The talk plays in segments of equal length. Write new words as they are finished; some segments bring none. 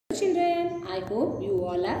Children, I hope you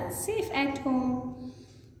all are safe at home.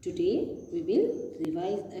 Today we will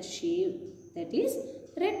revise a shape that is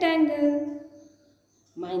rectangle.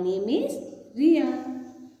 My name is Ria.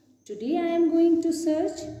 Today I am going to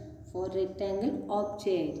search for rectangle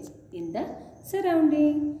objects in the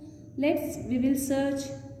surrounding. We will search.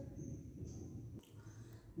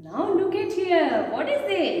 Now look at here. What is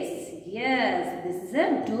this? Yes, this is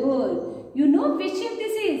a door. You know which shape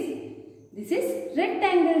this is? This is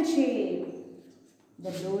rectangle shape.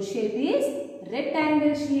 The door shape is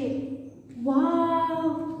rectangle shape.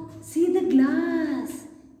 Wow! See the glass.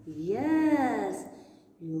 Yes.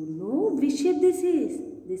 You know which shape this is?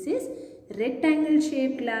 This is rectangle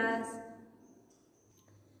shape glass.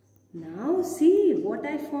 Now see what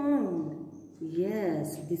I found.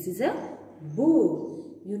 Yes, this is a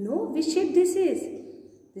book. You know which shape this is?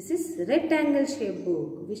 This is rectangle shape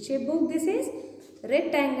book. Which shape book this is?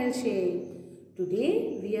 Rectangle shape.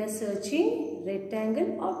 Today we are searching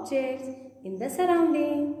rectangle objects in the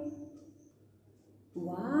surrounding.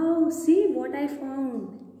 Wow, see what I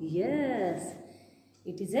found. Yes,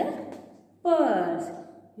 it is a purse.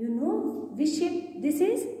 You know which shape this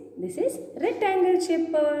is? This is rectangle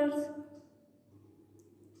shape purse.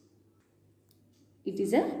 It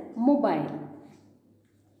is a mobile.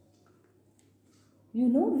 You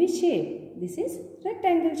know which shape? This is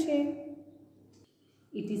rectangle shape.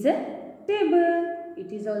 It is a table.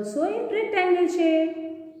 It is also in rectangle shape.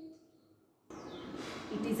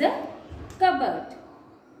 It is a cupboard.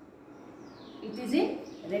 It is in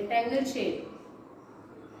rectangle shape.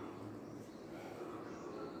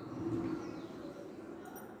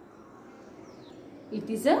 It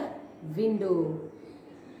is a window.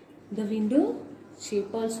 The window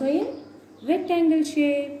shape also in rectangle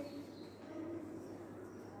shape.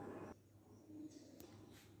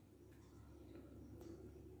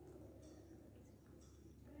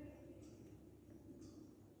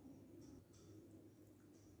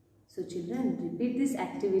 So children, repeat this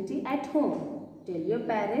activity at home. Tell your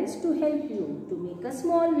parents to help you to make a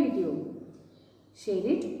small video. Share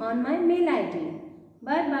it on my mail ID.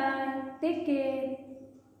 Bye bye. Take care.